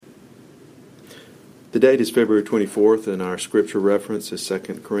The date is February 24th, and our scripture reference is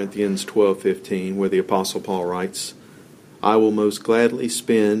 2 Corinthians 12:15, where the Apostle Paul writes, "I will most gladly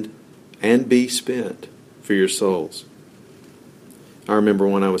spend and be spent for your souls." I remember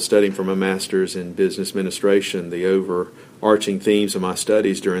when I was studying for my master's in business administration, the overarching themes of my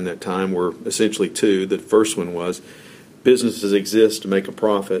studies during that time were essentially two. The first one was businesses exist to make a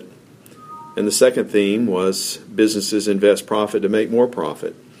profit, and the second theme was businesses invest profit to make more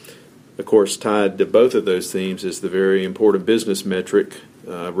profit. Of course, tied to both of those themes is the very important business metric,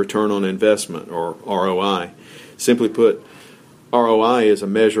 return on investment, or ROI. Simply put, ROI is a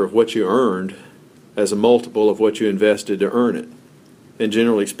measure of what you earned as a multiple of what you invested to earn it. And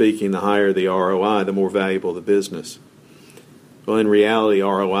generally speaking, the higher the ROI, the more valuable the business. Well, in reality,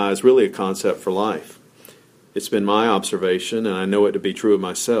 ROI is really a concept for life. It's been my observation, and I know it to be true of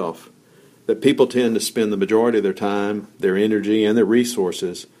myself, that people tend to spend the majority of their time, their energy, and their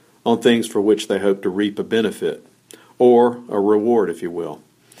resources on things for which they hope to reap a benefit, or a reward, if you will.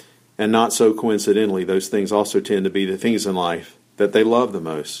 And not so coincidentally, those things also tend to be the things in life that they love the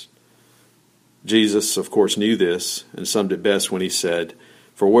most. Jesus, of course, knew this and summed it best when he said,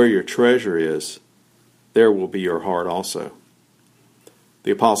 "For where your treasure is, there will be your heart also."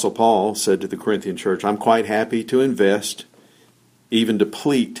 The Apostle Paul said to the Corinthian church, "I'm quite happy to invest, even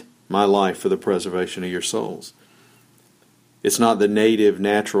deplete my life for the preservation of your souls." It's not the native,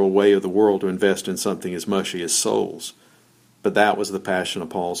 natural way of the world to invest in something as mushy as souls, but that was the passion of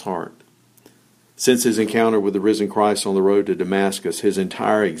Paul's heart. Since his encounter with the risen Christ on the road to Damascus, his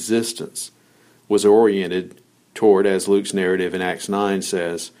entire existence was oriented toward, as Luke's narrative in Acts 9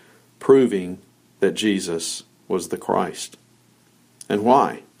 says, proving that Jesus was the Christ. And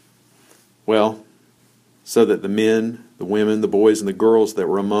why? Well, so that the men, the women, the boys, and the girls that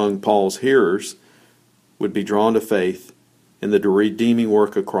were among Paul's hearers would be drawn to faith in the redeeming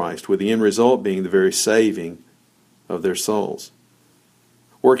work of Christ, with the end result being the very saving of their souls.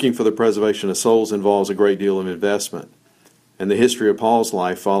 Working for the preservation of souls involves a great deal of investment, and the history of Paul's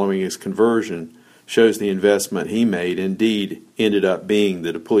life following his conversion shows the investment he made indeed ended up being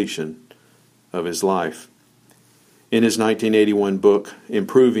the depletion of his life. In his 1981 book,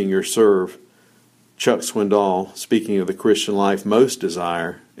 Improving Your Serve, Chuck Swindoll, speaking of the Christian life most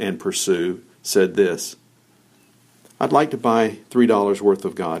desire and pursue, said this, "I'd like to buy $3 worth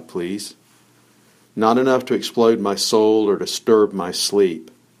of God, please. Not enough to explode my soul or disturb my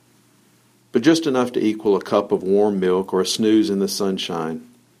sleep, but just enough to equal a cup of warm milk or a snooze in the sunshine.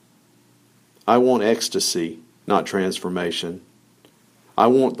 I want ecstasy, not transformation. I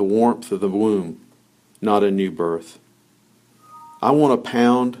want the warmth of the womb, not a new birth. I want a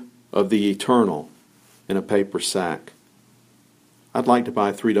pound of the eternal in a paper sack. I'd like to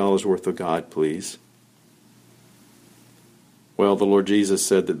buy $3 worth of God, please." Well, the Lord Jesus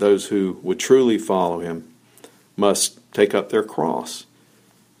said that those who would truly follow him must take up their cross.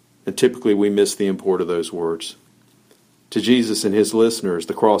 And typically we miss the import of those words. To Jesus and his listeners,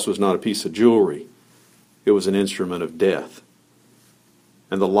 the cross was not a piece of jewelry. It was an instrument of death.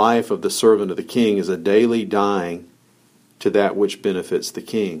 And the life of the servant of the king is a daily dying to that which benefits the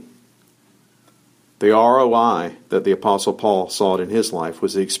king. The ROI that the Apostle Paul sought in his life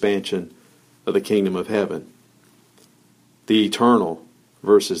was the expansion of the kingdom of heaven. The eternal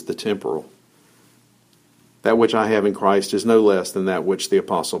versus the temporal. That which I have in Christ is no less than that which the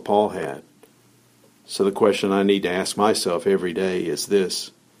Apostle Paul had. So the question I need to ask myself every day is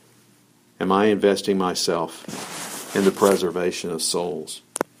this: am I investing myself in the preservation of souls?